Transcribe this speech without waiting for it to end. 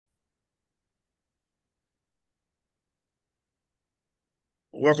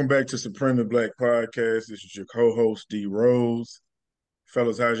Welcome back to Supreme Black Podcast. This is your co-host D Rose.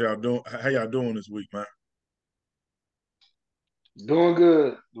 Fellas, how's y'all doing? How y'all doing this week, man? Doing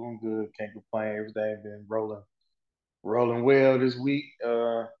good, doing good. Can't complain. Everything been rolling well this week.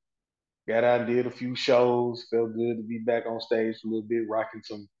 Got out and did a few shows. Felt good to be back on stage for a little bit, rocking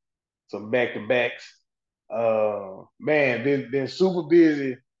some back to backs. Man, been super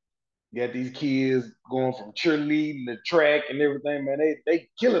busy. Got these kids going from cheerleading to track and everything. Man, they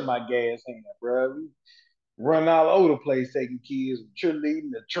killing my gas hand, bro. We run all over the place, taking kids from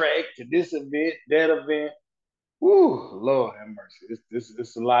cheerleading to track to this event, that event. Woo, Lord have mercy.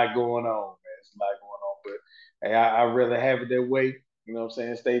 It's a lot going on, man. It's a lot going on. But hey, I'd rather have it that way. You know what I'm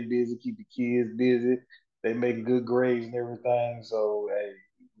saying? Stay busy, keep the kids busy. They make good grades and everything. So hey,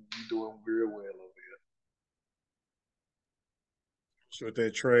 you doing real well over So with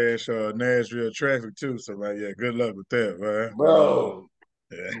that trash Nashville traffic too. So like, yeah, good luck with that, man. here. But Bro,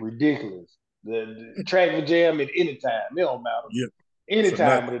 yeah, ridiculous. The traffic jam at any time. It don't matter. yeah, Any for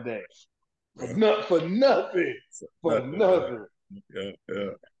time of nothing. the day. Yeah, For nothing. for For nothing, man. nothing. Yeah, yeah.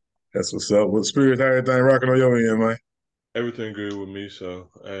 That's what's up. What spirit? How everything rocking on your end, man? Everything good with me, so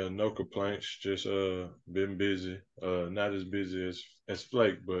no complaints. Just been busy. Not as busy as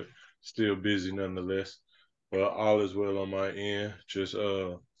Flake, but still busy nonetheless. But all is well on my end. Just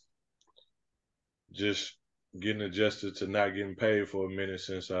getting adjusted to not getting paid for a minute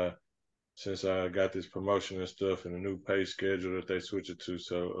since I got this promotion and stuff and a new pay schedule that they switch it to.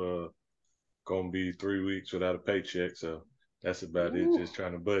 So gonna be 3 weeks without a paycheck. So that's about it. Ooh. Just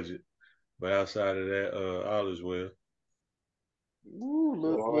trying to budget. But outside of that, all is well. Ooh,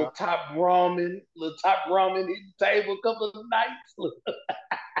 Boy, little top ramen, hit the table a couple of nights.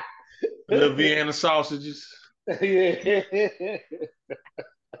 A little Vienna sausages. Yeah. little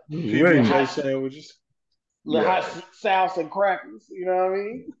wait. PBJ hot, sandwiches. little Yeah, hot sauce and crackers. You know what I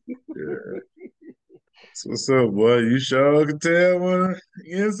mean? yeah. That's what's up, boy. You sure can tell when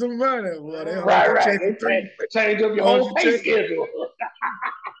you getting some money, boy. They hold Right, your right. check for They three. change up your Hold whole your pay check. schedule.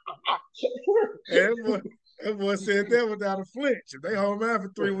 Hey, that boy said that without a flinch. If they hold mine for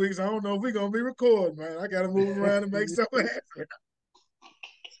 3 weeks, I don't know if we're gonna be recording, man. I gotta move around and make something happen.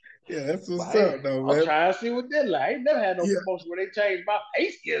 Yeah, that's But what's hey, up, though, I'm man. trying to see what that like. I ain't never had no Yeah, promotion where they changed my pay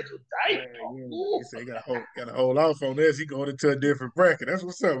schedule. Damn. yeah. He said he gotta hold off on this. He going into a different bracket. That's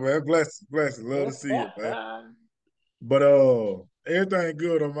what's up, man. Blessings, blessings. Love to see it, man. But everything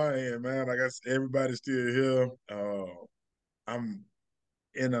good on my end, man. Like I said, everybody's still here. I'm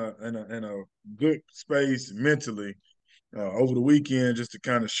in a good space mentally. Over the weekend, just to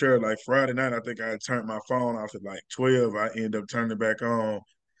kind of share, like Friday night, I think I had turned my phone off at like 12. I ended up turning it back on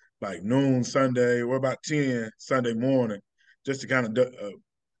like noon Sunday or about 10 Sunday morning, just to kind of,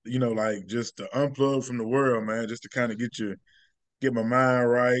 like just to unplug from the world, man, just to kind of get my mind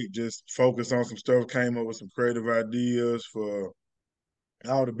right, just focus on some stuff, came up with some creative ideas for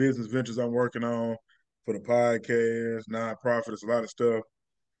all the business ventures I'm working on, for the podcast, nonprofit. It's a lot of stuff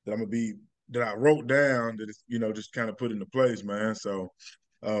that I'm gonna be that I wrote down that is, just kind of put into place, man. So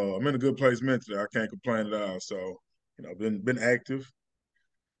I'm in a good place mentally. I can't complain at all. So, been active,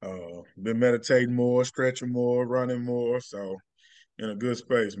 been meditating more, stretching more, running more. So in a good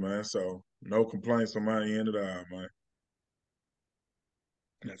space, man. So no complaints on my end at all, man.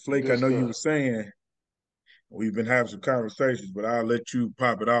 Now, Flake, I Good know you were stuff. saying we've been having some conversations, but I'll let you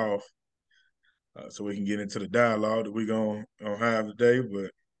pop it off so we can get into the dialogue that we're gonna have today. But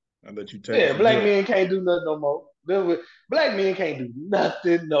I'll let you take it Yeah, from black here. men can't do nothing no more. Black men can't do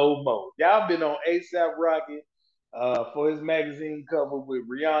nothing no more. Y'all been on ASAP Rocky for his magazine cover with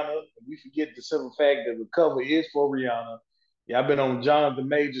Rihanna. We forget the simple fact that the cover is for Rihanna. Y'all been on Jonathan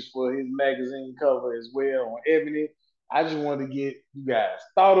Majors for his magazine cover as well on Ebony. I just wanted to get you guys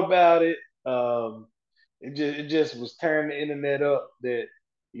thought about it. It just was tearing the internet up that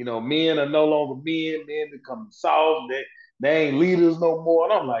men are no longer men. Men becoming soft. They ain't leaders no more.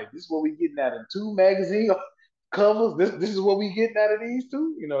 And I'm like, this is what we getting out of two magazine covers. This is what we getting out of these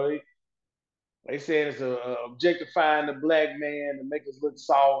two. They saying it's objectifying the black man to make us look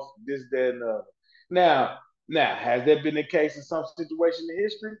soft. This, that, and the other. Now, now, has that been the case in some situation in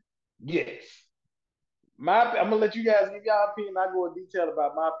history? Yes. I'm gonna let you guys give y'all opinion. I go in detail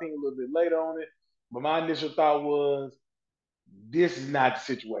about my opinion a little bit later on it. But my initial thought was, this is not the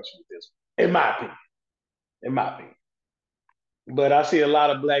situation with this one, in my opinion. In my opinion. But I see a lot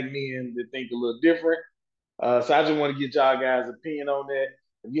of black men that think a little different. So I just want to get y'all guys' opinion on that.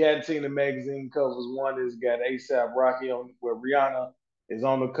 If you hadn't seen the magazine covers, one is got ASAP Rocky on where Rihanna is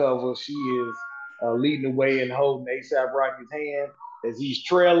on the cover. She is leading the way and holding ASAP Rocky's hand as he's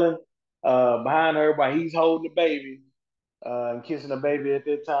trailing behind her while he's holding the baby. and Kissing a Baby at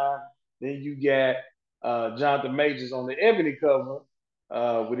that time. Then you got Jonathan Majors on the Ebony cover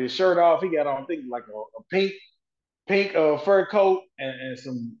with his shirt off. He got on, I think, like a pink fur coat and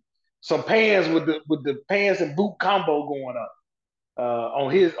some pants with the pants and boot combo going up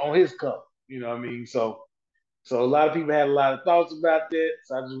on his cover. You know what I mean? So a lot of people had a lot of thoughts about that.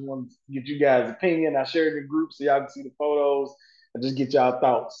 So I just wanted to get you guys' opinion. I shared it in groups so y'all can see the photos and just get y'all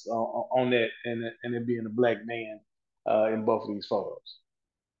thoughts on that and it being a black man in both of these photos.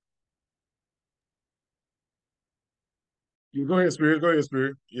 You go ahead, Spirit. Go ahead,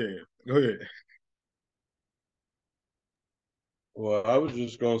 Spirit. Yeah, go ahead. Well, I was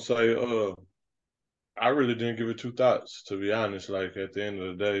just gonna say, I really didn't give it two thoughts, to be honest. Like at the end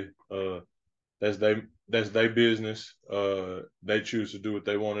of the day, that's their business. They choose to do what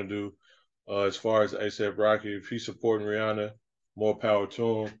they want to do. As far as ASAP Rocky, if he's supporting Rihanna, more power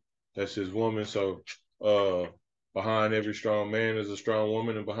to him. That's his woman. So behind every strong man is a strong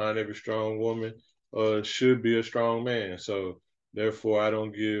woman, and behind every strong woman should be a strong man. So therefore, I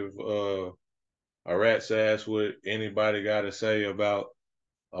don't give a rat's ass what anybody got to say about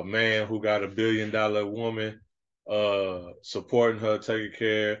a man who got $1 billion woman supporting her, taking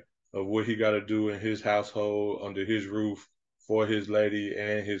care of what he got to do in his household under his roof for his lady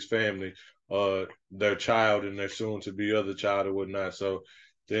and his family, their child and their soon to be other child or whatnot. So at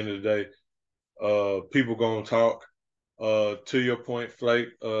the end of the day, people gonna talk. To your point, Flake,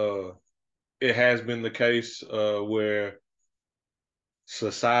 it has been the case where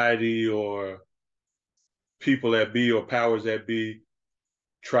society or people that be or powers that be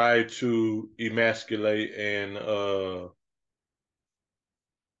try to emasculate and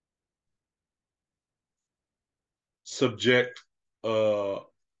subject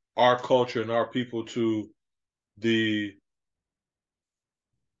our culture and our people to the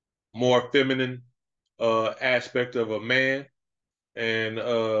more feminine aspect of a man. And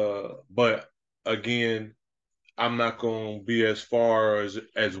but again, I'm not going to be as far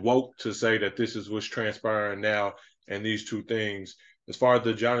as woke to say that this is what's transpiring now and these two things. As far as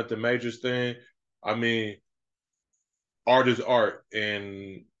the Jonathan Majors thing, I mean, art is art,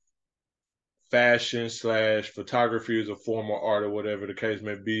 and fashion slash photography is a form of art or whatever the case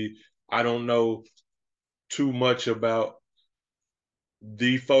may be. I don't know too much about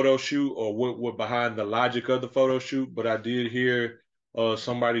the photo shoot or what behind the logic of the photo shoot, but I did hear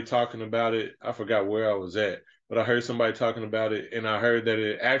somebody talking about it. I forgot where I was at, but I heard somebody talking about it, and I heard that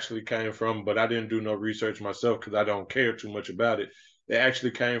it actually came from, but I didn't do no research myself because I don't care too much about it. It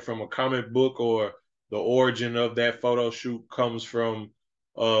actually came from a comic book, or the origin of that photo shoot comes from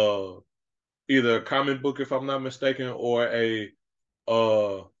uh either a comic book, if I'm not mistaken, or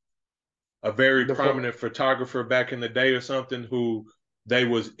uh a very prominent photographer back in the day or something who they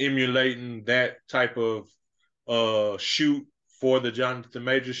was emulating that type of shoot for the Jonathan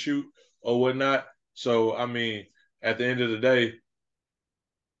Major shoot or whatnot. So I mean, at the end of the day,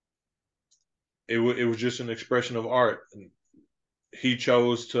 it was just an expression of art. He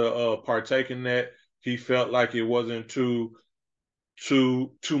chose to partake in that. He felt like it wasn't too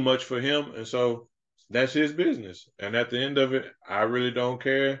much for him, and so that's his business. And at the end of it, I really don't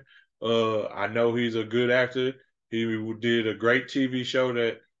care. I know he's a good actor. He did a great TV show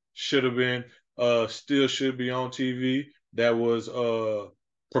that should have been, still should be on TV. That was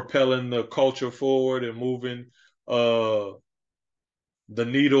propelling the culture forward and moving uh, the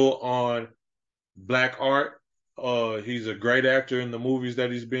needle on black art. He's a great actor in the movies that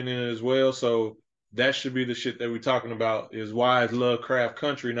he's been in as well. So that should be the shit that we're talking about, is why is Lovecraft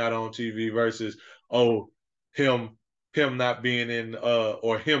Country not on TV versus, oh, him not being in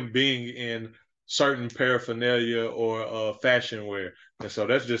or him being in certain paraphernalia or fashion wear. And so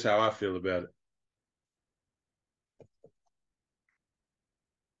that's just how I feel about it.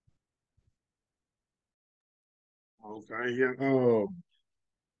 Okay, yeah.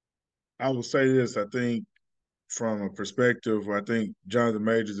 I will say this. I think from a perspective, I think Jonathan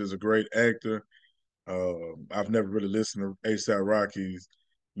Majors is a great actor. I've never really listened to ASAP Rocky's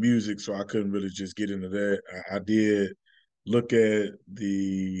music, so I couldn't really just get into that. I did look at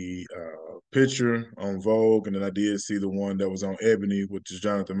the picture on Vogue, and then I did see the one that was on Ebony, which is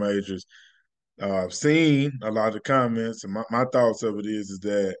Jonathan Majors. I've seen a lot of the comments, and my thoughts of it is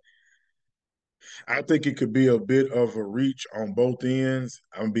that I think it could be a bit of a reach on both ends.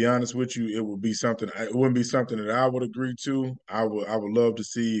 I'm gonna be honest with you, it would be something. It wouldn't be something that I would agree to. I would love to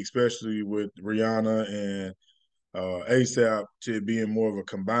see, especially with Rihanna and ASAP, to being more of a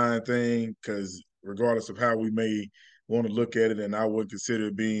combined thing. Because regardless of how we may want to look at it, and I wouldn't consider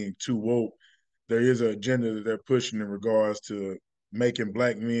it being too woke, there is an agenda that they're pushing in regards to making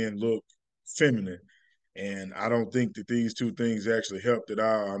black men look feminine. And I don't think that these two things actually helped at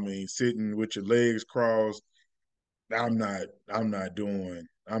all. I mean, sitting with your legs crossed, I'm not doing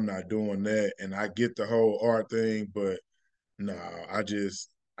that. And I get the whole art thing, but no,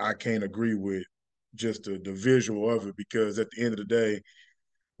 I can't agree with just the visual of it, because at the end of the day,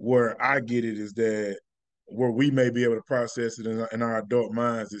 where I get it is that where we may be able to process it in our adult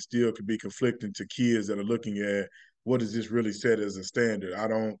minds, it still could be conflicting to kids that are looking at what does this really set as a standard. I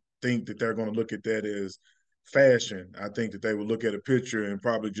don't think that they're going to look at that as fashion. I think that they will look at a picture and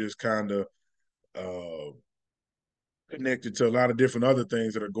probably just kind of uh, connected to a lot of different other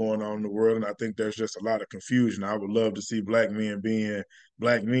things that are going on in the world. And I think there's just a lot of confusion. I would love to see black men being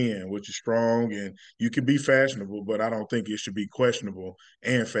black men, which is strong, and you can be fashionable, but I don't think it should be questionable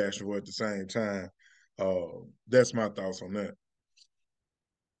and fashionable at the same time. That's my thoughts on that.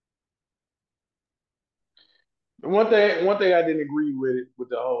 One thing I didn't agree with it with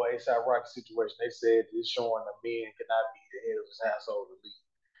the whole ASAP Rocky situation. They said it's showing the man cannot be the head of his household,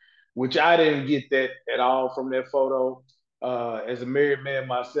 which I didn't get that at all from that photo. As a married man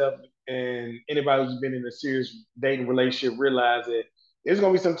myself, and anybody who's been in a serious dating relationship realize that there's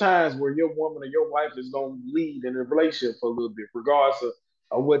gonna be some times where your woman or your wife is gonna lead in a relationship for a little bit, regardless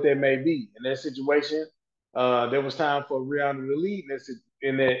of what that may be. In that situation, there was time for Rihanna to lead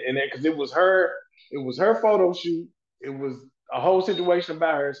in that because it was her photo shoot. It was a whole situation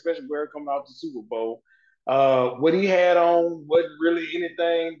about her, especially with her coming out the Super Bowl. What he had on wasn't really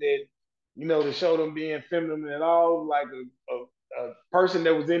anything that to show them being feminine at all. Like a person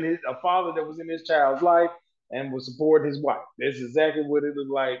that was a father that was in his child's life and was supporting his wife. That's exactly what it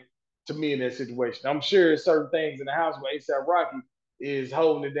looked like to me in that situation. I'm sure there's certain things in the house where ASAP Rocky is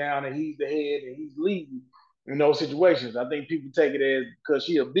holding it down and he's the head and he's leading in those situations. I think people take it as because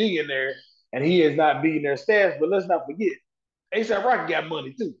she a billionaire and he is not billionaire status, but let's not forget, ASAP Rocky got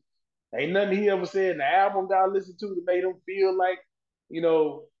money too. Ain't nothing he ever said in the album that I listened to that made him feel like, you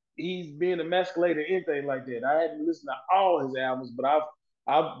know, he's being emasculated or anything like that. I hadn't listened to all his albums, but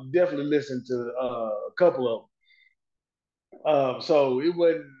I've definitely listened to a couple of them. So it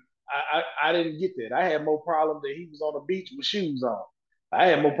wasn't. I didn't get that. I had more problem that he was on the beach with shoes on. I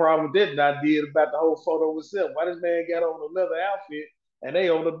had more problem with that than I did about the whole photo itself. Why this man got on a leather outfit and they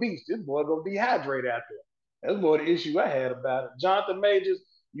on the beach? This boy gonna dehydrate out there. That's more the issue I had about it. Jonathan Majors,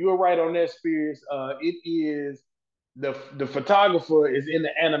 you were right on that, Spears. It is the photographer is in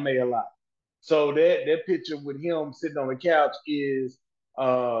the anime a lot. So that picture with him sitting on the couch is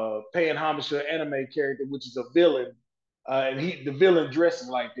paying homage to an anime character, which is a villain, and the villain dressing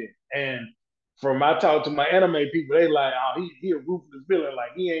like that. And from I talk to my anime people, they like, oh, he a ruthless villain. Like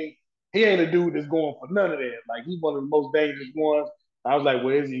he ain't a dude that's going for none of that. Like he's one of the most dangerous ones. I was like,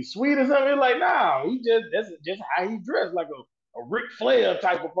 well, is he sweet or something? Like, no, that's just how he dressed, like a Ric Flair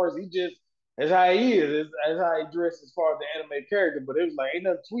type of person. He just that's how he is. That's how he dressed as far as the anime character. But it was like ain't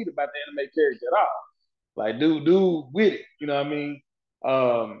nothing sweet about the anime character at all. Like dude with it. You know what I mean?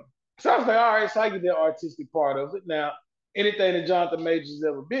 So I was like, all right, so I get the artistic part of it. Now, anything that Jonathan Majors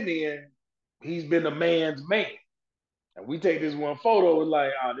ever been in, he's been a man's man. And we take this one photo, it's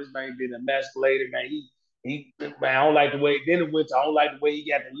like, oh, this man been emasculated, man. Man, I don't like the way. Then it went to, I don't like the way he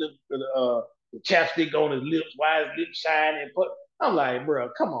got the chapstick on his lips. Why his lips shining? I'm like, bro,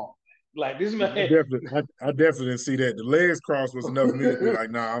 come on. Like this man, I definitely didn't see that. The legs crossed was enough for me to be like,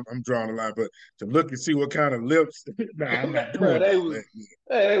 nah, I'm drawing a line. But to look and see what kind of lips, nah, I'm not bro, doing that.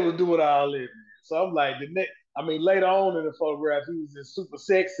 They was doing all that. Man. So I'm like, later on in the photograph, he was this super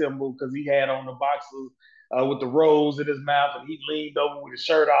sex symbol because he had on the boxers with the rose in his mouth, and he leaned over with his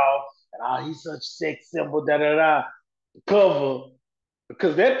shirt off, and he's such a sex symbol. Da da da. The cover,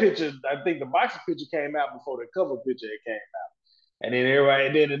 because that picture, I think the boxer picture came out before the cover picture came out. And then everybody,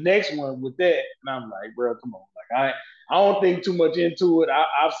 and then the next one with that, and I'm like, bro, come on. Like I don't think too much into it.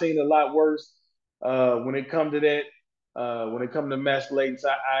 I've seen a lot worse when it come to that. When it comes to masculating, so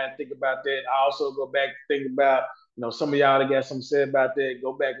I think about that. I also go back to think about, some of y'all that got something said about that.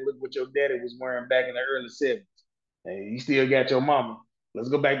 Go back and look what your daddy was wearing back in the early 70s. And you still got your mama. Let's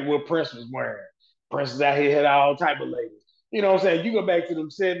go back to what Prince was wearing. Prince was out here had all type of ladies. You know what I'm saying? You go back to them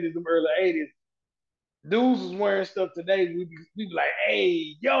 70s, them early 80s, dudes was wearing stuff today, we be like,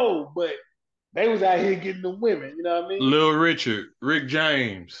 hey, yo, but they was out here getting the women, you know what I mean? Lil Richard, Rick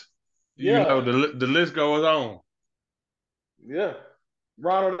James. Yeah. The list goes on. Yeah.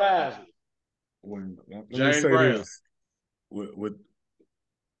 Ronald Isley. Let me James say Brown. this. With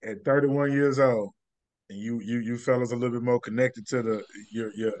at 31 years old, and you fellas a little bit more connected to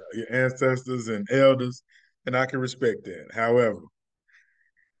your ancestors and elders, and I can respect that. However,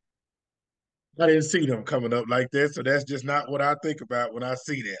 I didn't see them coming up like that, so that's just not what I think about when I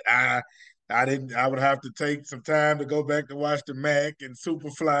see that. I would have to take some time to go back to watch the Mac and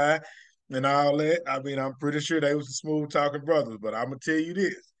Superfly and all that. I mean, I'm pretty sure they was the smooth talking brothers, but I'm gonna tell you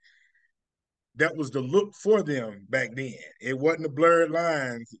this. That was the look for them back then. It wasn't the blurred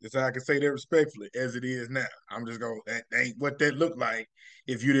lines, as I can say that respectfully, as it is now. I'm just going, that ain't what that looked like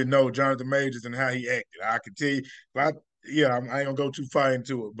if you didn't know Jonathan Majors and how he acted. I can tell you, I ain't gonna go too far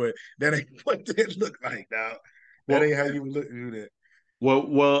into it, but that ain't what that looked like, dog. That ain't how you would do that.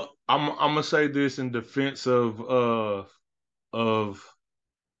 Well, I'm gonna say this in defense of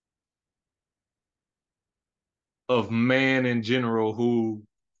man in general who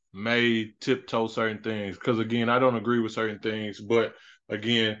may tiptoe certain things. Because again, I don't agree with certain things, but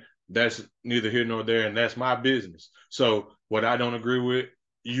again, that's neither here nor there, and that's my business. So what I don't agree with,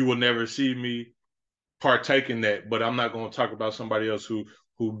 you will never see me partake in that. But I'm not going to talk about somebody else who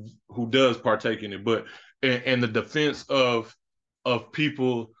does partake in it. But in the defense of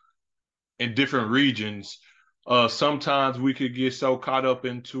people in different regions, sometimes we could get so caught up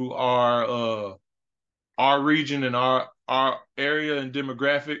into our region and our area and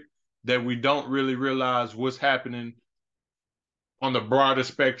demographic that we don't really realize what's happening on the broader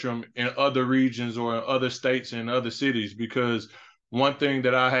spectrum in other regions or in other states and other cities. Because one thing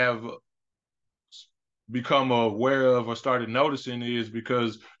that I have become aware of or started noticing is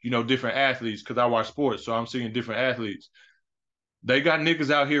because, different athletes, because I watch sports, so I'm seeing different athletes. They got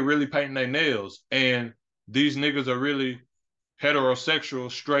niggas out here really painting their nails, and these niggas are really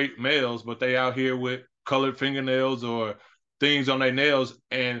heterosexual straight males, but they out here with colored fingernails or things on their nails,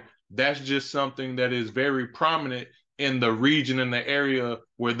 and that's just something that is very prominent in the region and the area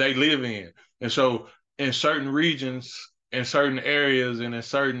where they live in. And so in certain regions, in certain areas, and in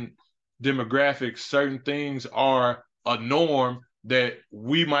certain demographics, certain things are a norm that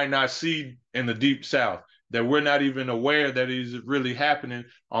we might not see in the deep south, that we're not even aware that is really happening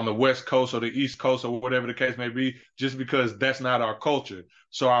on the West Coast or the East Coast or whatever the case may be, just because that's not our culture.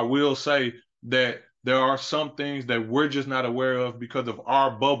 So I will say that there are some things that we're just not aware of because of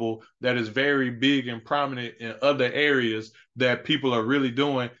our bubble that is very big and prominent in other areas that people are really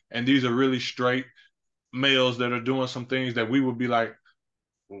doing. And these are really straight males that are doing some things that we would be like,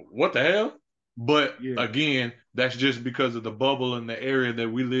 what the hell? But again, that's just because of the bubble and the area that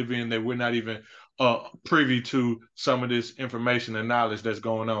we live in, that we're not even privy to some of this information and knowledge that's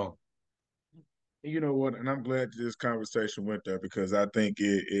going on. You know what? And I'm glad this conversation went there, because I think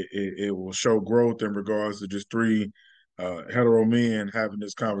it will show growth in regards to just three hetero men having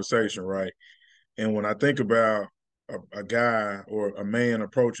this conversation, right? And when I think about a guy or a man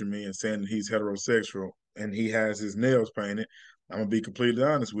approaching me and saying that he's heterosexual and he has his nails painted, I'm gonna be completely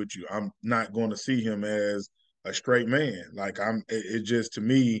honest with you. I'm not going to see him as a straight man. Like, it just, to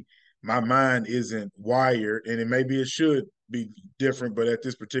me, my mind isn't wired, and maybe it should be different, but at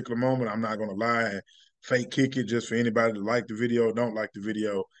this particular moment, I'm not gonna lie and fake kick it just for anybody to like the video or don't like the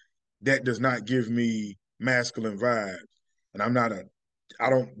video. That does not give me masculine vibes. And I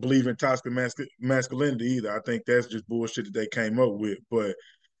don't believe in toxic masculinity either. I think that's just bullshit that they came up with. But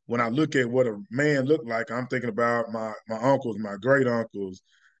when I look at what a man looked like, I'm thinking about my uncles, my great uncles,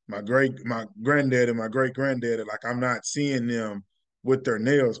 my granddad and my great granddaddy. Like, I'm not seeing them with their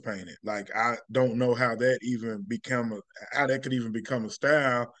nails painted. Like, I don't know how that could even become a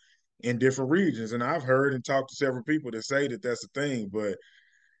style in different regions. And I've heard and talked to several people that say that that's a thing. But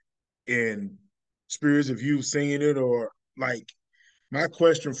in spirits, if you've seen it, or like, my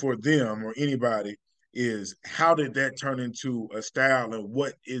question for them or anybody is, how did that turn into a style, and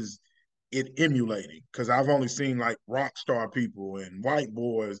what is it emulating? Because I've only seen like rock star people and white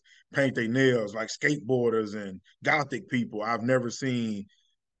boys paint their nails, like skateboarders and gothic people. I've never seen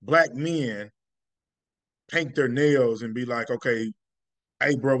black men paint their nails and be like, okay,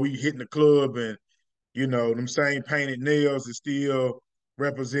 hey bro, we hitting the club, and them same painted nails is still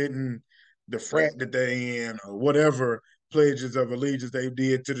representing the frat that they in, or whatever pledges of allegiance they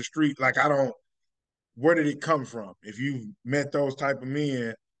did to the street. Like, where did it come from? If you've met those type of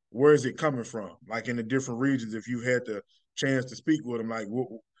men, where is it coming from? Like, in the different regions, if you had the chance to speak with them, like,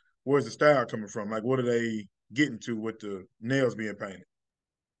 where's the style coming from? Like, what are they getting to with the nails being painted?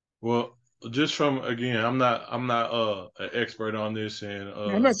 Well, just from, again, I'm not an expert on this, and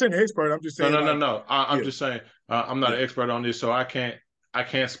I'm not saying expert. I'm just saying, like, no. I'm yeah, just saying I'm not yeah, an expert on this, so I can't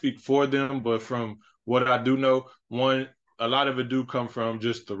speak for them. But from what I do know, one, a lot of it do come from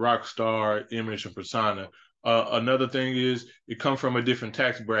just the rock star image and persona. Another thing is it comes from a different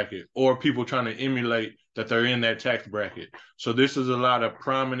tax bracket, or people trying to emulate that they're in that tax bracket. So this is a lot of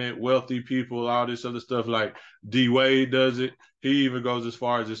prominent, wealthy people, all this other stuff. Like D Wade does it. He even goes as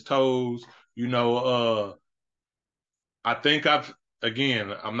far as his toes. I think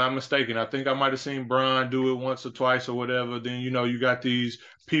again, I'm not mistaken. I think I might have seen Bron do it once or twice or whatever. Then you got these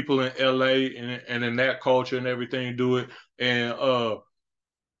people in LA and in that culture and everything do it. And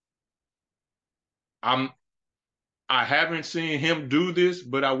I haven't seen him do this,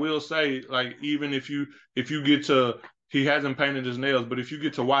 but I will say, like, even if you get to, he hasn't painted his nails, but if you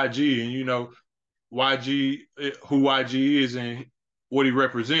get to YG and YG, who YG is and what he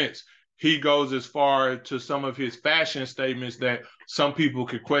represents, he goes as far to some of his fashion statements that some people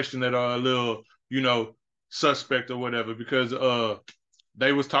could question that are a little, suspect or whatever, because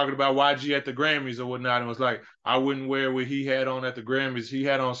they was talking about YG at the Grammys or whatnot, and was like, I wouldn't wear what he had on at the Grammys. He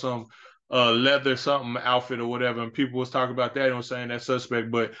had on some leather something outfit or whatever, and people was talking about that and was saying that's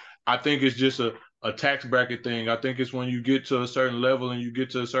suspect. But I think it's just a tax bracket thing. I think it's when you get to a certain level and you get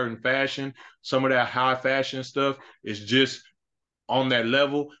to a certain fashion, some of that high fashion stuff is just on that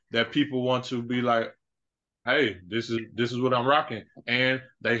level that people want to be like, hey, this is what I'm rocking, and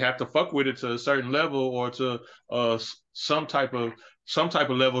they have to fuck with it to a certain level or to uh some type of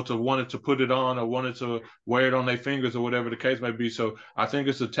level to want it to put it on or wanted to wear it on their fingers or whatever the case may be. So I think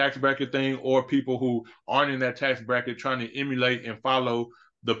it's a tax bracket thing, or people who aren't in that tax bracket trying to emulate and follow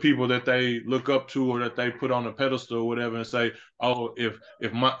the people that they look up to or that they put on a pedestal or whatever, and say, oh, if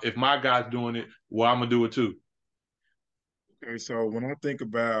my guy's doing it, well, I'm gonna do it too. Okay, so when I think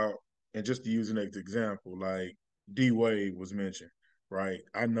about, and just to use an example, like D Wade was mentioned, right?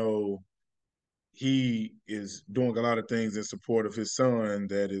 I know he is doing a lot of things in support of his son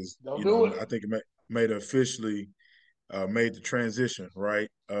that is, Don't do it. I think it made officially made the transition, right?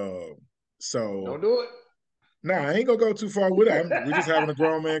 So Don't do it. nah, I ain't gonna go too far with it. We're just having a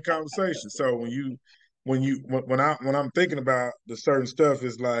grown man conversation. So when I'm thinking about the certain stuff,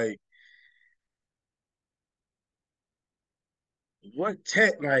 it's like what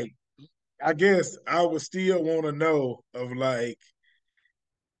tech, like I guess I would still want to know of like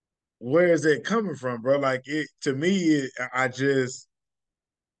where is it coming from, bro? Like it to me, I just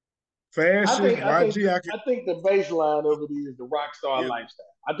I fashion think I think YG. I could, I think the baseline of it is the rock star yeah, lifestyle.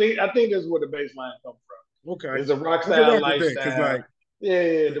 I think that's where the baseline comes from. okay, It's a rock I can star rock with that because lifestyle. like,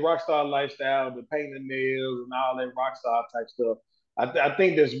 Yeah, the rock star lifestyle, the painting the nails and all that rock star type stuff. I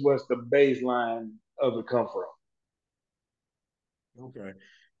think that's what's the baseline of it come from. okay,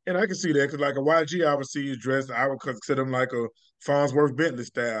 and I can see that because like a YG, I would see you dressed. I would consider him like a Farnsworth Bentley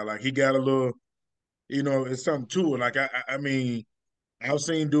style. Like he got a little, it's something to it. Like I mean, I've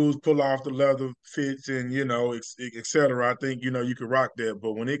seen dudes pull off the leather fits and et cetera. I think you could rock that,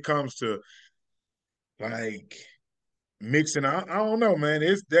 but when it comes to like mixing, I don't know, man.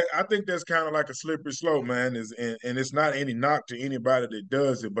 It's that I think that's kind of like a slippery slope, man. And it's not any knock to anybody that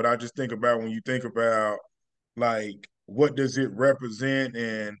does it, but I just think about when you think about like what does it represent,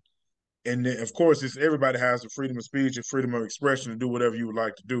 and then, of course, it's everybody has the freedom of speech and freedom of expression to do whatever you would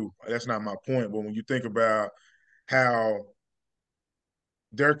like to do. That's not my point, but when you think about how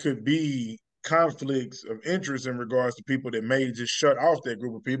there could be conflicts of interest in regards to people that may just shut off that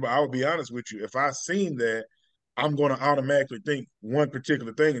group of people. I would be honest with you. If I seen that, I'm going to automatically think one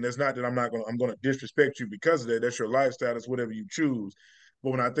particular thing, and that's not that I'm going to disrespect you because of that. That's your lifestyle. That's whatever you choose.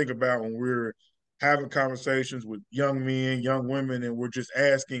 But when I think about when we're having conversations with young men, young women, and we're just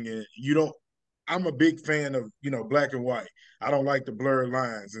asking, and you don't. I'm a big fan of black and white. I don't like the blurred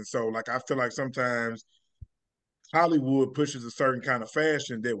lines, and so like I feel like sometimes Hollywood pushes a certain kind of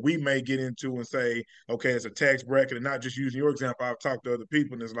fashion that we may get into and say, okay, it's a tax bracket, and not just using your example. I've talked to other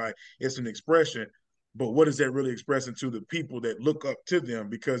people, and it's like it's an expression, but what is that really expressing to the people that look up to them?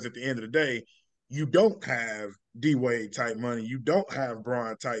 Because at the end of the day, you don't have D Wade type money, you don't have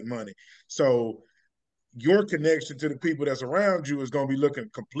Bron type money, so your connection to the people that's around you is going to be looking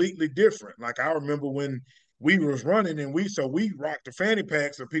completely different. Like I remember when we was running and we rocked the fanny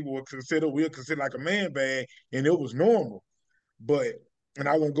packs that people would consider like a man bag, and it was normal. But and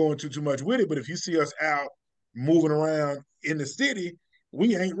I won't go into too much with it, but if you see us out moving around in the city,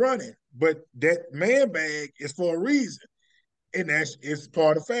 we ain't running. But that man bag is for a reason. And it's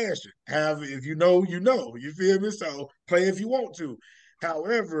part of fashion. However, if you know, you know. You feel me? So play if you want to.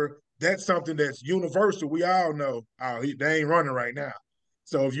 However, that's something that's universal. We all know, oh, they ain't running right now.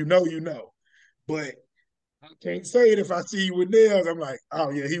 So if you know, you know. But I can't say it if I see you with nails. I'm like, oh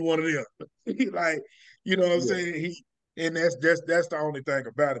yeah, he one of them. He like, you know what I'm Yeah. saying? And that's the only thing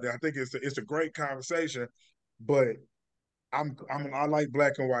about it. I think it's a great conversation, but I like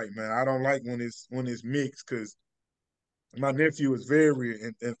black and white, man. I don't like when it's mixed because my nephew is very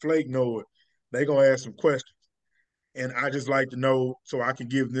and Flake know it. They gonna ask some questions, and I just like to know so I can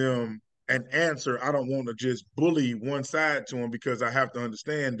give them an answer. I don't want to just bully one side to them because I have to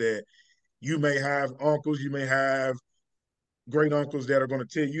understand that you may have uncles, you may have great uncles that are going to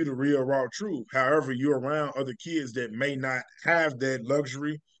tell you the real raw truth. However, you're around other kids that may not have that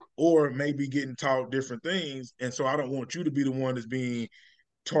luxury or may be getting taught different things. And so I don't want you to be the one that's being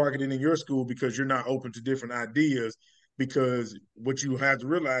targeted in your school because you're not open to different ideas. Because what you have to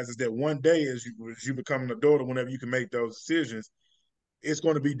realize is that one day, as you become an adult, or whenever you can make those decisions, it's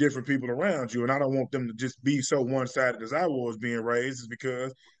going to be different people around you. And I don't want them to just be so one sided as I was being raised, is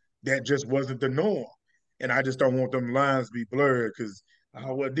because that just wasn't the norm. And I just don't want them lines to be blurred because,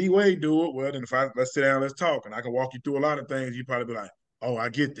 well, D Wade do it. Well, then if let's sit down, let's talk. And I can walk you through a lot of things. You probably be like, oh, I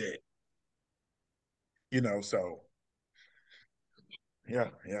get that. So yeah.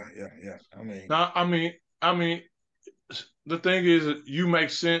 I mean, the thing is, you make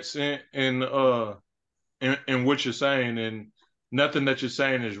sense in what you're saying, and nothing that you're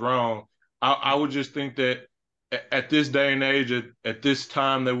saying is wrong. I would just think that at this day and age, at this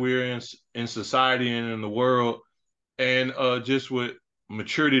time that we're in society and in the world, and just with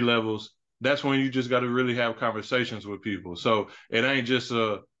maturity levels, that's when you just got to really have conversations with people. So it ain't just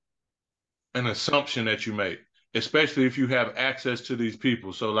an assumption that you make, especially if you have access to these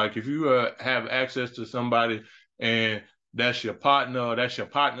people. So like if you have access to somebody and that's your partner, or that's your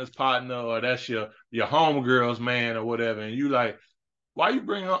partner's partner, or that's your homegirl's man or whatever, and you like, why you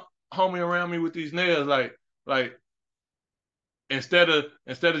bring homie around me with these nails? Like instead of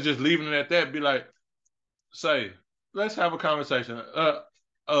just leaving it at that, be like, say, let's have a conversation.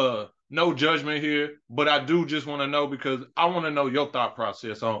 No judgment here, but I do just want to know, because I want to know your thought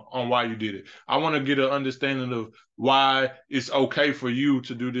process on why you did it. I want to get an understanding of why it's okay for you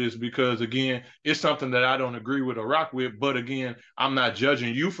to do this, because again, it's something that I don't agree with or rock with, but again, I'm not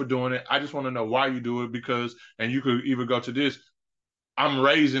judging you for doing it. I just want to know why you do it, because, and you could even go to this, I'm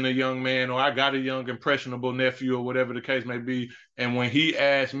raising a young man, or I got a young impressionable nephew, or whatever the case may be, and when he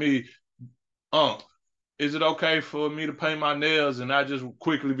asked me, is it okay for me to paint my nails? And I just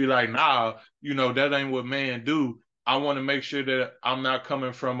quickly be like, nah, that ain't what men do. I want to make sure that I'm not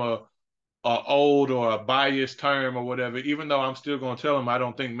coming from a old or a biased term or whatever, even though I'm still going to tell him I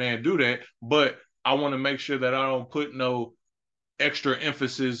don't think men do that. But I want to make sure that I don't put no extra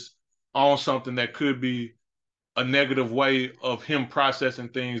emphasis on something that could be a negative way of him processing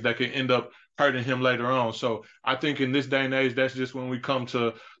things that can end up hurting him later on. So I think in this day and age, that's just when we come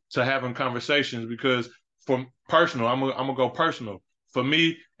to having conversations, because for personal, I'm gonna go personal for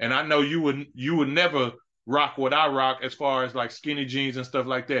me, and I know you would never rock what I rock as far as like skinny jeans and stuff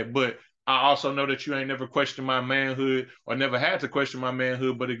like that, but I also know that you ain't never questioned my manhood, or never had to question my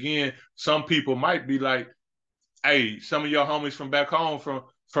manhood. But again, some people might be like, hey, some of your homies from back home from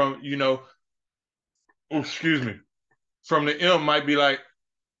excuse me, from the M might be like,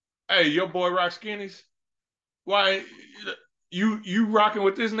 hey, your boy rock skinnies? Why you rocking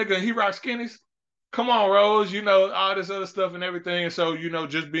with this nigga and he rock skinnies? Come on, Rose, all this other stuff and everything. And so,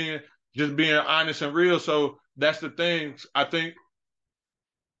 just being honest and real. So that's the thing. I think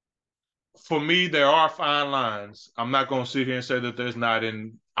for me, there are fine lines. I'm not gonna sit here and say that there's not,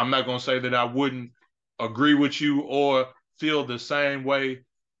 and I'm not gonna say that I wouldn't agree with you or feel the same way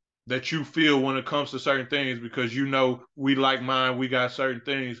that you feel when it comes to certain things, because we like mine, we got certain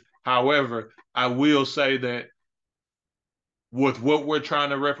things. However, I will say that with what we're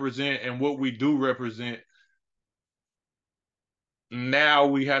trying to represent and what we do represent, now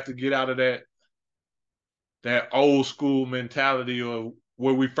we have to get out of that old school mentality, or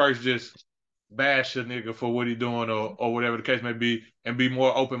where we first just bash a nigga for what he doing, or whatever the case may be, and be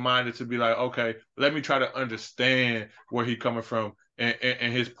more open-minded to be like, okay, let me try to understand where he coming from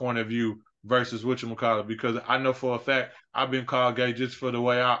and his point of view versus whatchamacallit. Because I know for a fact I've been called gay just for the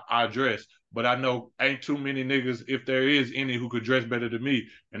way I dress. But I know ain't too many niggas, if there is any, who could dress better than me.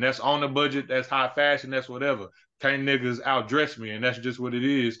 And that's on the budget, that's high fashion, that's whatever. Can't niggas outdress me, and that's just what it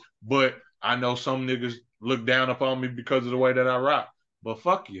is. But I know some niggas look down upon me because of the way that I rock. But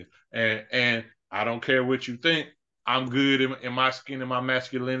fuck you. And I don't care what you think. I'm good in my skin and my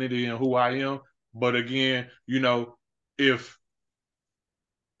masculinity and who I am. But again, if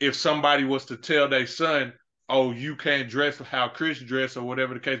somebody was to tell their son, oh, you can't dress how Chris dressed, or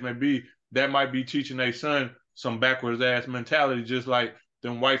whatever the case may be, that might be teaching their son some backwards ass mentality. Just like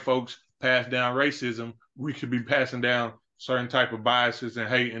them white folks pass down racism, we could be passing down certain type of biases and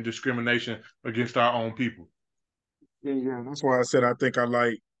hate and discrimination against our own people. Yeah. That's why I said I think I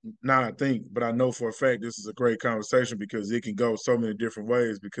like, not I think, but I know for a fact this is a great conversation, because it can go so many different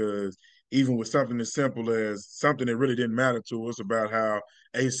ways. Because even with something as simple as something that really didn't matter to us about how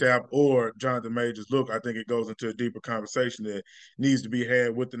ASAP or Jonathan Majors look, I think it goes into a deeper conversation that needs to be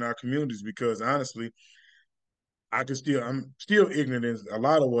had within our communities. Because honestly, I'm still ignorant in a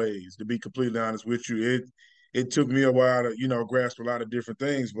lot of ways, to be completely honest with you. it took me a while to, grasp a lot of different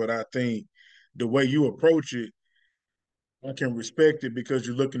things. But I think the way you approach it, I can respect it because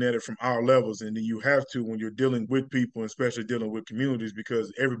you're looking at it from all levels. And then you have to when you're dealing with people, especially dealing with communities,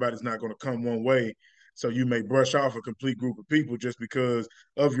 because everybody's not going to come one way. So you may brush off a complete group of people just because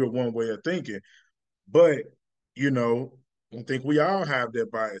of your one way of thinking. But, you know, I think we all have their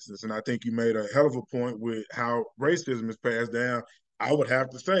biases. And I think you made a hell of a point with how racism is passed down. I would have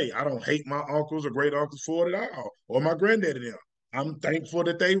to say, I don't hate my uncles or great uncles for it at all, or my granddaddy them. I'm thankful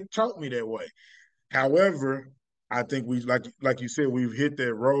that they taught me that way. However, I think we like you said, we've hit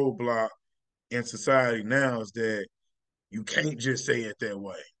that roadblock in society now is that you can't just say it that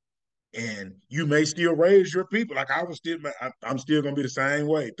way. And you may still raise your people. Like I'm still gonna be the same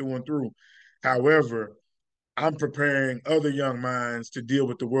way through and through. However, I'm preparing other young minds to deal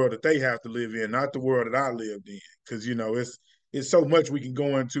with the world that they have to live in, not the world that I lived in. Because it's so much we can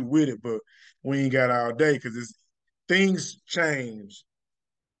go into with it, but we ain't got all day because it's things change,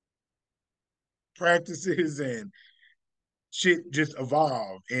 practices and shit just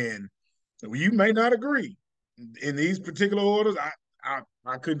evolve, and you may not agree in these particular orders.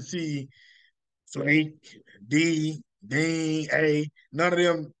 I couldn't see Flake, D, Dean, A, none of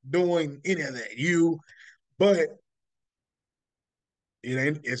them doing any of that. But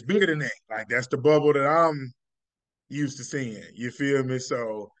it's bigger than that. Like that's the bubble that I'm used to seeing. You feel me?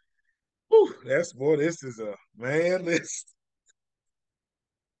 So, whew, this is a man. This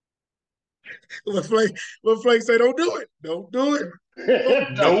what Flake say? Don't do it. Don't do it.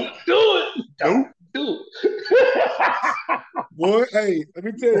 Don't Nope. do it. Don't Nope. do it. Boy, hey, let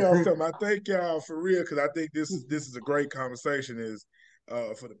me tell y'all something. I thank y'all for real because I think this is a great conversation. Is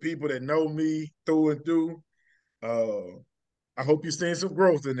for the people that know me through and through. Uh, I hope you're seeing some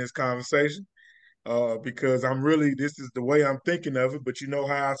growth in this conversation because this is the way I'm thinking of it. But you know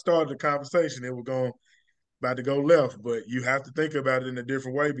how I started the conversation, it was going about to go left. But you have to think about it in a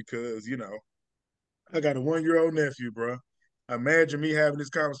different way because I got a 1-year-old nephew, bro. Imagine me having this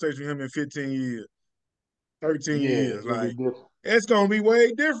conversation with him in 15 years. 13 Yeah, years. it's gonna be Like, different. it's gonna be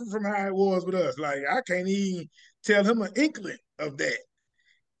way different from how it was with us. Like, I can't even tell him an inkling of that.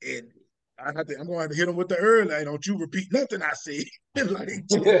 And I'm gonna have to hit him with the early. Like, don't you repeat nothing I say. Like,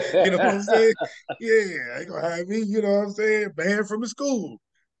 just, you know what I'm saying? Yeah, they gonna have me, you know what I'm saying, banned from the school.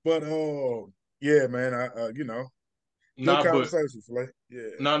 But yeah, man, good Nah, but conversation, Flay. Yeah,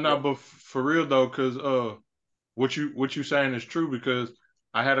 nah, yeah. but for real though, cause what you saying is true because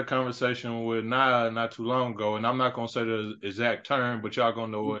I had a conversation with Naya not too long ago, and I'm not gonna say the exact term, but y'all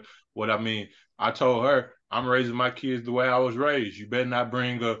gonna know what I mean. I told her I'm raising my kids the way I was raised. You better not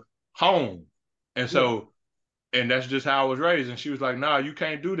bring a home, and Yeah. so and that's just how I was raised. And she was like, "Nah, you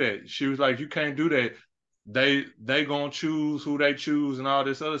can't do that." She was like, "You can't do that. They gonna choose who they choose and all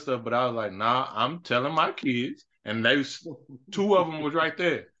this other stuff." But I was like, "Nah, I'm telling my kids," and two of them was right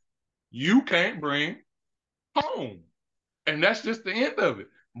there. You can't bring home, and that's just the end of it.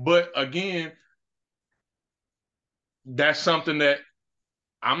 But again, that's something that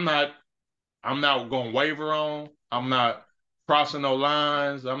I'm not I'm not gonna waver on. I'm not crossing no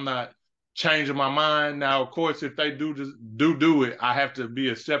lines. I'm not changing my mind. Now, of course, if they do it, I have to be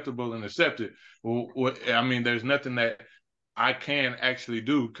acceptable and accept it. I mean, there's nothing that I can actually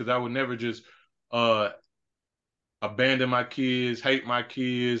do because I would never just uh, abandon my kids, hate my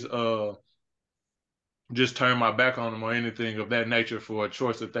kids, just turn my back on them or anything of that nature for a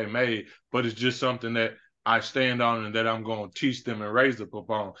choice that they made. But it's just something that I stand on and that I'm going to teach them and raise them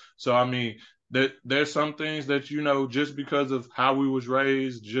upon. So I mean, there's some things that just because of how we was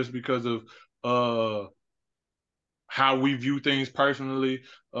raised, just because of uh how we view things personally,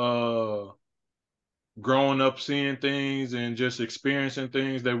 uh growing up seeing things and just experiencing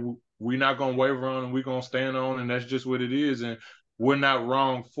things that we're not going to waver on and we're going to stand on, and that's just what it is, and we're not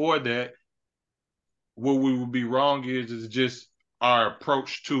wrong for that. What we would be wrong is just our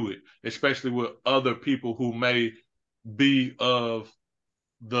approach to it, especially with other people who may be of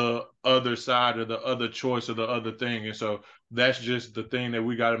the other side or the other choice or the other thing. And so that's just the thing that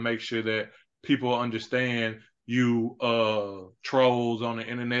we got to make sure that people understand. You trolls on the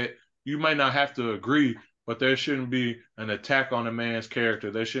internet, you may not have to agree, but there shouldn't be an attack on a man's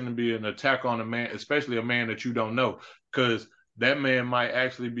character. There shouldn't be an attack on a man, especially a man that you don't know, because that man might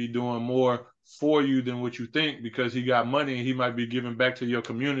actually be doing more for you than what you think because he got money and he might be giving back to your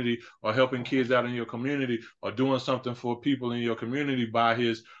community or helping kids out in your community or doing something for people in your community by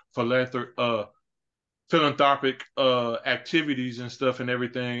his philanthropic activities and stuff and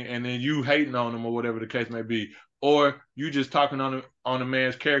everything, and then you hating on him or whatever the case may be, or you just talking on a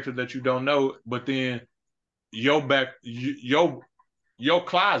man's character that you don't know, but then your back your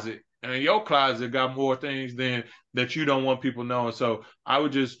closet and your closet got more things than that you don't want people knowing. So I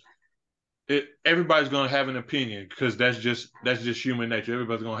would just everybody's gonna have an opinion because that's just human nature.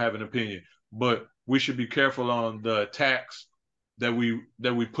 Everybody's gonna have an opinion, but we should be careful on the attacks that we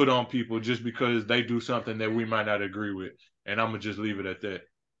put on people just because they do something that we might not agree with. And I'm gonna just leave it at that.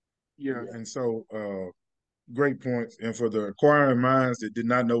 Yeah, and so great points. And for the inquiring minds that did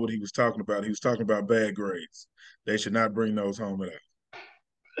not know what he was talking about, he was talking about bad grades. They should not bring those home at us.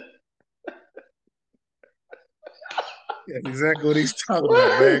 Yeah, exactly what he's talking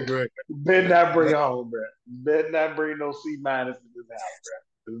about. Bad grades. Better not bring home, bro. Better not bring no C- in this house,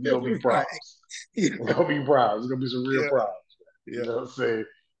 bro. It's gonna be problems. Yeah. It's gonna be problems. It's gonna be some real problems. Bro. You know what I'm saying?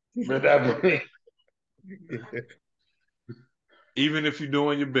 Better not bring. Even if you're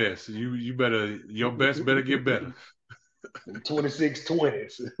doing your best, you better your best better get better. 26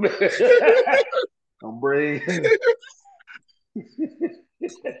 20s. I'm bring.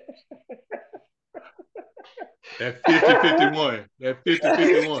 That 50-51. That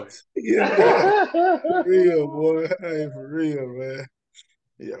 50-51. Yeah, for real, boy. Hey, for real, man.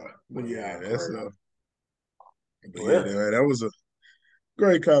 Yeah, but yeah, that's but yeah, man, that was a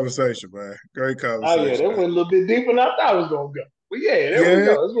great conversation, man. Great Oh yeah, conversation. that went a little bit deeper than I thought it was gonna go. But yeah, there we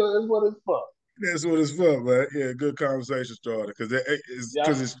go. That's what it's for. That's what it's for, man. Yeah, good conversation starter because it's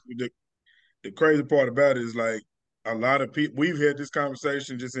the crazy part about it is like a lot of people we've had this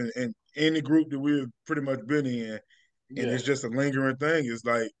conversation just in any group that we've pretty much been in, and it's just a lingering thing. It's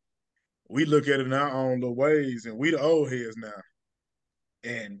like we look at it in our own little ways, and we the old heads now.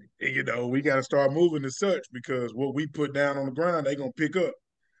 And we got to start moving as such because what we put down on the ground, they gonna pick up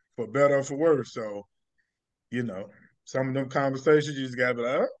for better or for worse. So, some of them conversations you just gotta be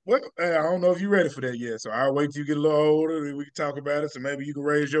like, well, hey, I don't know if you're ready for that yet. So I'll wait till you get a little older, and we can talk about it. So maybe you can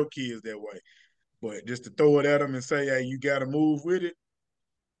raise your kids that way. But just to throw it at them and say, hey, you gotta move with it.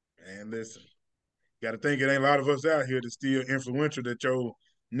 And listen, you gotta think it ain't a lot of us out here that's still influential that your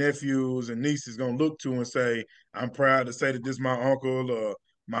nephews and nieces gonna look to and say, I'm proud to say that this is my uncle or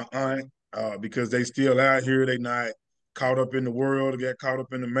my aunt, because they still out here. They not caught up in the world, get caught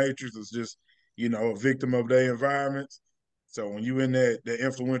up in the matrix. It's just, a victim of their environments. So when you in that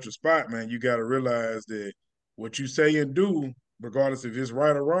influential spot, man, you gotta realize that what you say and do, regardless if it's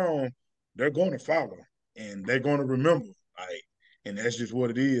right or wrong, they're gonna follow and they're gonna remember. Like, and that's just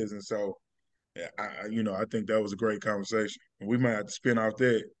what it is. And so yeah, I think that was a great conversation. And we might have to spin off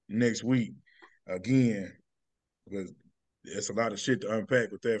that next week again because it's a lot of shit to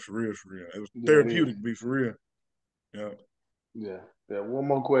unpack with that for real, for real. It was therapeutic to be for real. Yeah. Yeah. One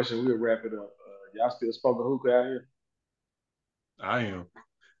more question. We'll wrap it up. Y'all still smoking hookah out here? I am.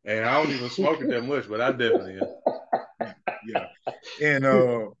 And I don't even smoke it that much, but I definitely am. Yeah. And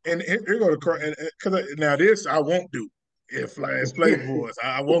here go the because now this I won't do if like as Flavor Boys.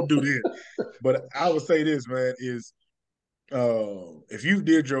 I won't do this. But I would say this, man, is if you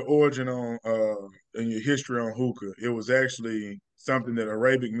did your origin on and your history on hookah, it was actually something that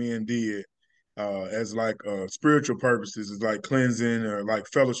Arabic men did as like spiritual purposes, is like cleansing or like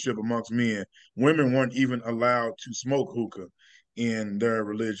fellowship amongst men. Women weren't even allowed to smoke hookah in their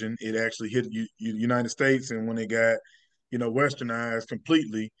religion. It actually hit United States, and when it got westernized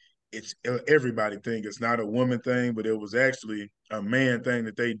completely, it's everybody thing. It's not a woman thing, but it was actually a man thing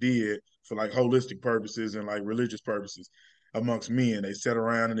that they did for like holistic purposes and like religious purposes amongst men. They sat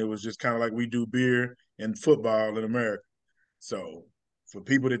around and it was just kind of like we do beer and football in America. So for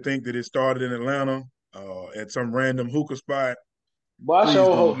people that think that it started in Atlanta at some random hookah spot, but I please sure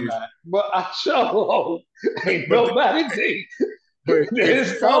do. hope not. But I sure hope ain't nobody think but that if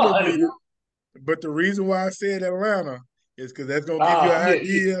it you follow started. me, but the reason why I said Atlanta is because that's gonna give you an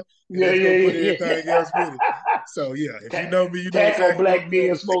idea, and that's gonna put everything else with it. So yeah, if you know me, you know Tack on exactly what black I'm men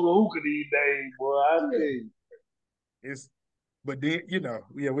doing. smoking hookah these days, boy. I tell you. It's but then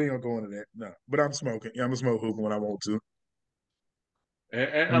we ain't gonna go into that. No, but I'm smoking. Yeah, I'm gonna smoke hookah when I want to.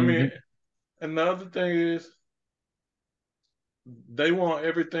 And I mean, and the other thing is, they want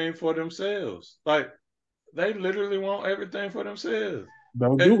everything for themselves. Like they literally want everything for themselves.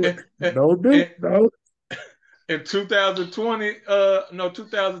 Don't do it. Don't do it. Don't. In 2020, no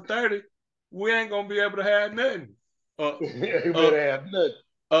 2030, we ain't gonna be able to have nothing. You better have nothing.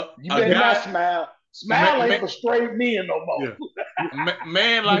 You better not smile. Smile ain't for straight men no more. Yeah.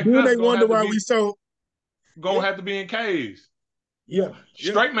 Man like then us they gonna wonder have to why be we so have to be in caves. Yeah.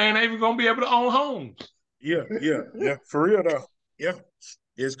 Straight man ain't even gonna be able to own homes. Yeah. For real though. Yeah.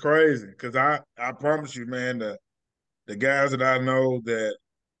 It's crazy. Cause I promise you, man, the guys that I know that,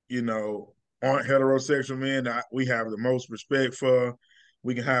 aren't heterosexual men that we have the most respect for.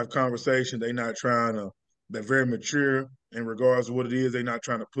 We can have conversation. They not trying to They're very mature in regards to what it is. They're not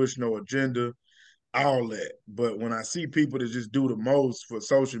trying to push no agenda, all that. But when I see people that just do the most for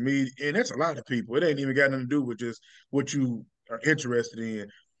social media, and that's a lot of people, it ain't even got nothing to do with just what you are interested in.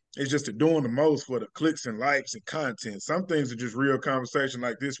 It's just the doing the most for the clicks and likes and content. Some things are just real conversation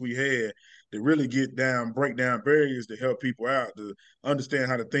like this we had that really break down barriers to help people out, to understand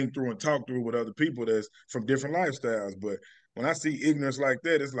how to think through and talk through with other people that's from different lifestyles. But when I see ignorance like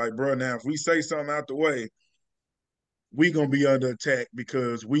that, it's like, bro, now if we say something out the way, we gonna be under attack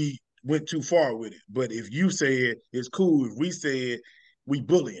because we went too far with it. But if you say it, it's cool. If we say it, we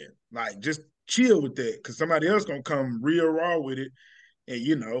bullying. Like, just chill with that, because somebody else gonna come real raw with it, and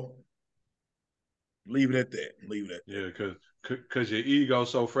leave it at that. Leave it at that. Yeah, because your ego's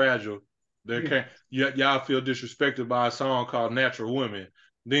so fragile. There can't y'all feel disrespected by a song called "Natural Women."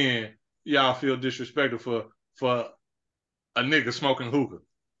 Then y'all feel disrespected for a nigga smoking hookah.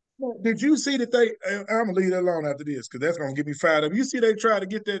 Did you see that they? I'm gonna leave that alone after this because that's gonna get me fired up. You see, they tried to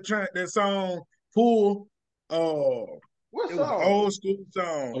get that song pulled. What It was an song? old school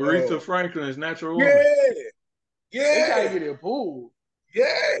song. Aretha Franklin's "Natural Yeah, Woman." They gotta yeah, get it pulled.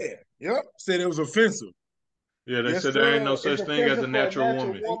 yeah. Yep. Said it was offensive. Yeah, they Yes, said there ain't no sir. such It's thing as a offensive for a natural natural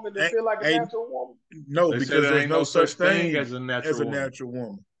woman. woman to feel like a Ain't natural woman. no, They said because there there's ain't no no such such thing thing as a as a natural woman. natural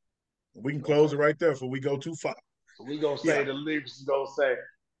woman. We can close it right there before we go too far. So we gonna Yeah. say the lyrics is gonna say,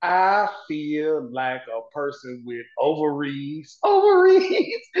 I feel like a person with ovaries.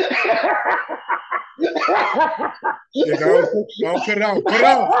 Ovaries. Yeah, go cut it off. Cut it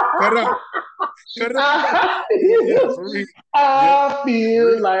off. Cut it off. Cut it off. Yeah, for real. Yeah, I for feel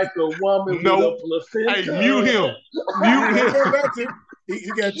real. like a woman with a Nope. Hey, mute placenta. him. Mute He him. about to.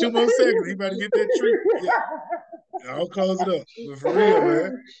 He got 2 more seconds. He about to get that treat. Yeah, I'll close it up. But for real,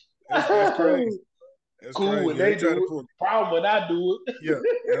 man, that's crazy. That's Cool crazy. when Yeah, they they try to do it. pull. Problem when I do it. Yeah,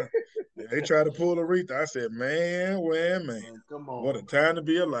 yeah. Yeah, they try to pull Aretha. I said, man, Come what a on. time to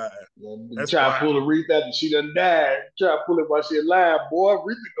be alive. You That's try to wild. pull Aretha after she done died. Try to pull it while she alive, boy.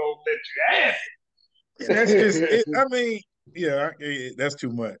 Aretha gonna let you have And that's just it. it. I mean, yeah, that's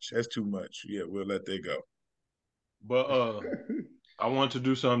too much. That's too much. Yeah, we'll let that go. But I want to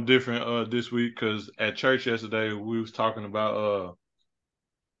do something different this week because at church yesterday we was talking about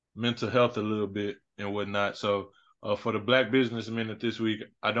mental health a little bit and whatnot. So for the Black Business Minute this week,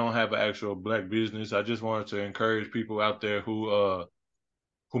 I don't have an actual Black business. I just wanted to encourage people out there who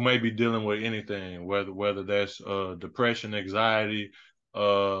may be dealing with anything, whether that's depression, anxiety,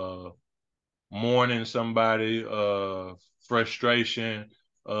 uh, mourning somebody, frustration,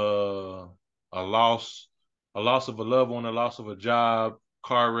 a loss, a loss of a loved one, a loss of a job,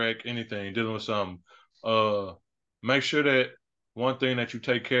 car wreck, anything, dealing with something. Make sure that one thing that you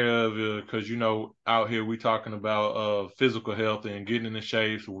take care of, because out here we talking about physical health and getting into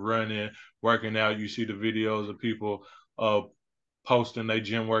shape, running, working out. You see the videos of people posting their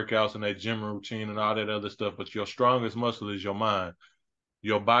gym workouts and their gym routine and all that other stuff. But your strongest muscle is your mind.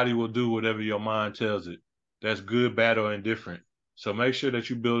 Your body will do whatever your mind tells it. That's good, bad, or indifferent. So make sure that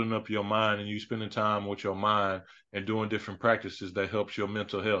you're building up your mind and you spending time with your mind and doing different practices that helps your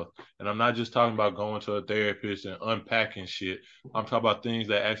mental health. And I'm not just talking about going to a therapist and unpacking shit. I'm talking about things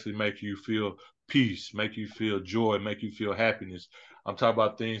that actually make you feel peace, make you feel joy, make you feel happiness. I'm talking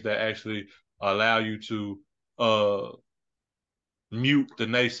about things that actually allow you to mute the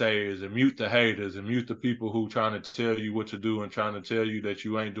naysayers and mute the haters and mute the people who trying to tell you what to do and trying to tell you that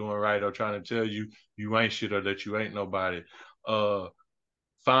you ain't doing right or trying to tell you you ain't shit or that you ain't nobody.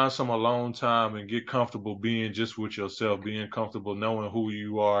 Find some alone time and get comfortable being just with yourself, being comfortable knowing who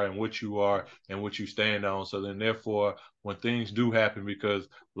you are and what you stand on. So then therefore, when things do happen, because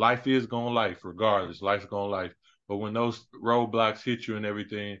life is gonna life regardless, life's gonna life. But when those roadblocks hit you and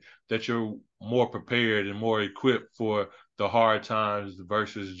everything, that you're more prepared and more equipped for the hard times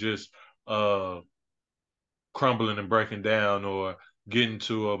versus just crumbling and breaking down or getting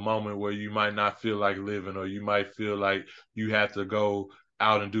to a moment where you might not feel like living or you might feel like you have to go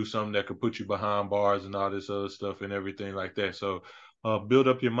out and do something that could put you behind bars and all this other stuff and everything like that. So build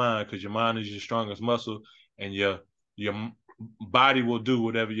up your mind, because your mind is your strongest muscle, and your body will do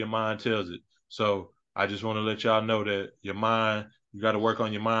whatever your mind tells it. So I just want to let y'all know that your mind, you got to work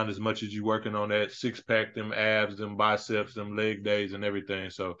on your mind as much as you working on that six pack, them abs, them biceps, them leg days and everything.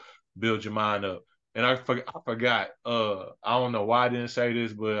 So build your mind up. And I forgot. I don't know why I didn't say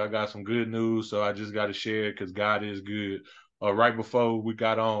this, but I got some good news, so I just got to share it because God is good. Right before we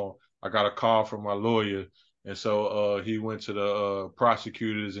got on, I got a call from my lawyer, and so he went to the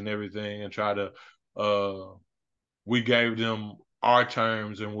prosecutors and everything and tried to. We gave them our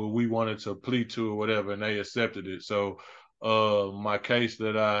terms and what we wanted to plead to or whatever, and they accepted it. So my case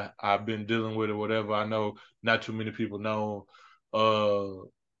that I've been dealing with or whatever. I know not too many people know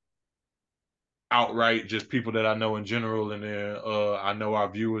outright, just people that I know in general, and then I know our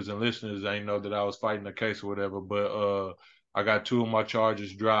viewers and listeners ain't know that I was fighting the case or whatever. But I got 2 of my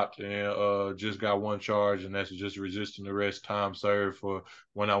charges dropped, and just got 1 charge, and that's just resisting arrest, time served for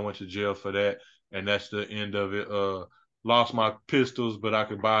when I went to jail for that, and that's the end of it. Lost my pistols, but I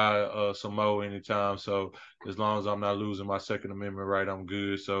could buy some more anytime. So as long as I'm not losing my Second Amendment right, I'm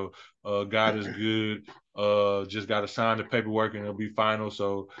good. So God is good. Just got to sign the paperwork and it'll be final.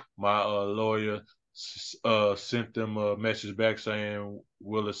 So my lawyer sent them a message back saying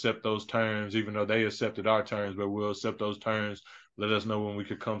we'll accept those terms, even though they accepted our terms, but we'll accept those terms. Let us know when we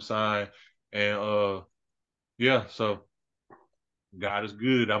could come sign. And yeah, so God is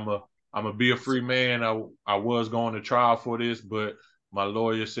good. I'm a be a free man. I was going to trial for this, but my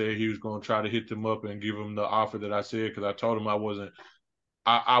lawyer said he was going to try to hit them up and give them the offer that I said, because I told him I wasn't.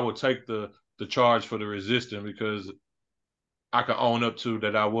 I would take the charge for the resisting, because I could own up to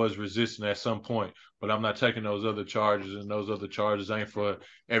that I was resisting at some point, but I'm not taking those other charges, and those other charges ain't for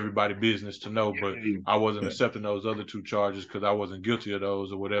everybody business to know. But I wasn't accepting those other 2 charges because I wasn't guilty of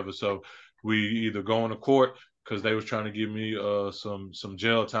those or whatever. So we either go into court, because they was trying to give me some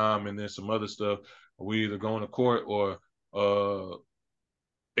jail time and then some other stuff. We either go into court or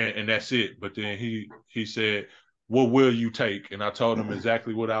and that's it. But then he said, what will you take? And I told him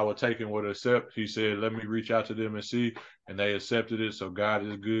exactly what I would take and would accept. He said, let me reach out to them and see. And they accepted it. So God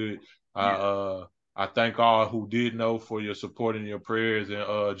is good. I thank all who did know for your support and your prayers,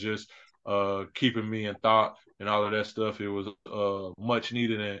 and just keeping me in thought and all of that stuff. It was much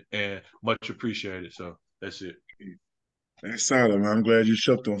needed and much appreciated. So that's it. That's solid, man. I'm glad you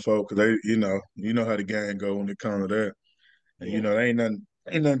shook them folk, because they, you know how the gang go when it comes to that. And there ain't nothing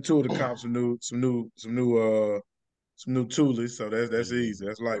to it. The cops some new toolies, so that's easy.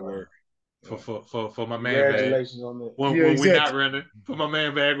 That's light work. For my man bag. Congratulations on that. When exactly. we're not running. For my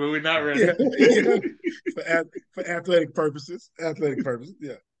man bag when we're not running. For athletic purposes. Athletic purposes.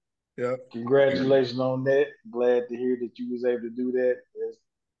 Yeah. Yeah. Congratulations on that. Glad to hear that you was able to do that. It's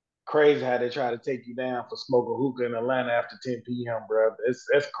crazy how they try to take you down for smoking hookah in Atlanta after 10 p.m., bro.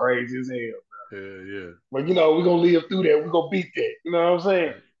 That's crazy as hell, bro. Yeah. But we're gonna live through that. We're gonna beat that. You know what I'm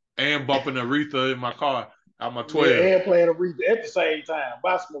saying? And bumping Aretha in my car out my 12. Yeah, and playing Aretha at the same time.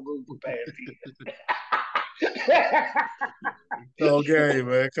 By smoking hookah past 10. Cold game,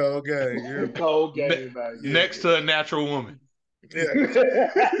 man. Cold game. Yeah. Cold game, man. Yeah. Next to a natural woman. Yeah.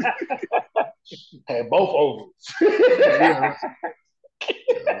 Had both ovals. Yeah.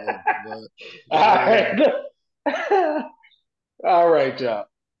 All right, y'all.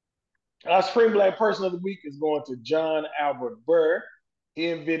 Our Spring Black Person of the Week is going to John Albert Burr. He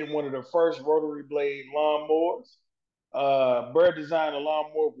invented one of the first rotary blade lawnmowers. Burr designed a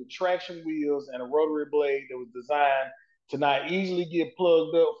lawnmower with traction wheels and a rotary blade that was designed to not easily get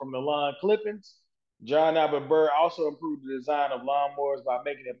plugged up from the lawn clippings. John Albert Burr also improved the design of lawnmowers by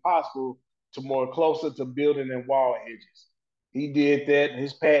making it possible to more closer to building and wall edges. He did that.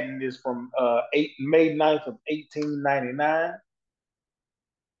 His patent is from May 9th of 1899.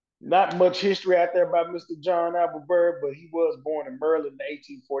 Not much history out there about Mr. John Albert Burr, but he was born in Maryland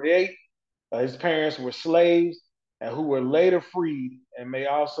in 1848. His parents were slaves and who were later freed, and may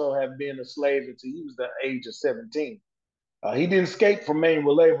also have been a slave until he was the age of 17. He didn't escape from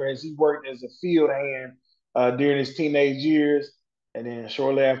manual labor, as he worked as a field hand during his teenage years. And then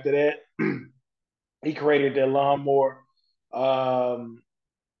shortly after that, he created that lawnmower.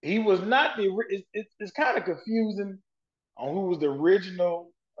 He was not it's kind of confusing on who was the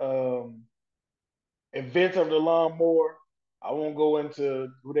original inventor of the lawnmower. I won't go into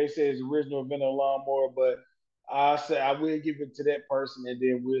who they say is the original inventor of the lawnmower, but I will give it to that person, and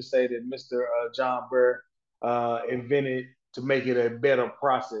then we'll say that Mr. John Burr invented to make it a better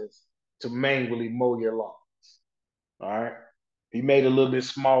process to manually mow your lawns. All right, he made it a little bit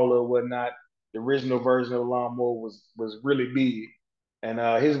smaller, or whatnot. The original version of the lawnmower was really big, and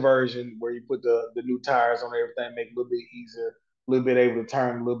his version, where you put the new tires on everything, make it a little bit easier, a little bit able to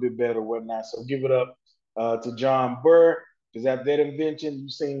turn a little bit better, whatnot. So give it up to John Burr, because after that invention,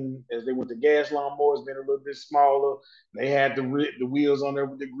 you've seen as they went to gas lawnmowers, been a little bit smaller. They had the wheels on there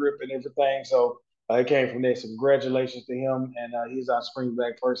with the grip and everything. So it came from there. So congratulations to him, and he's our Spring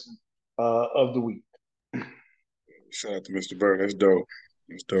Black Person of the Week. Shout out to Mr. Burr. That's dope.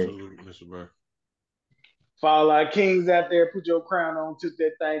 That's dope. Absolutely, Mr. Burr. For all our kings out there, put your crown on, took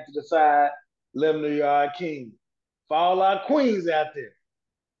that thing to the side, let them know you are a king. For all our queens out there,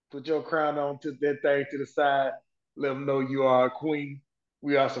 put your crown on, took that thing to the side, let them know you are a queen.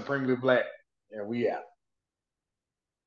 We are supremely black, and we out.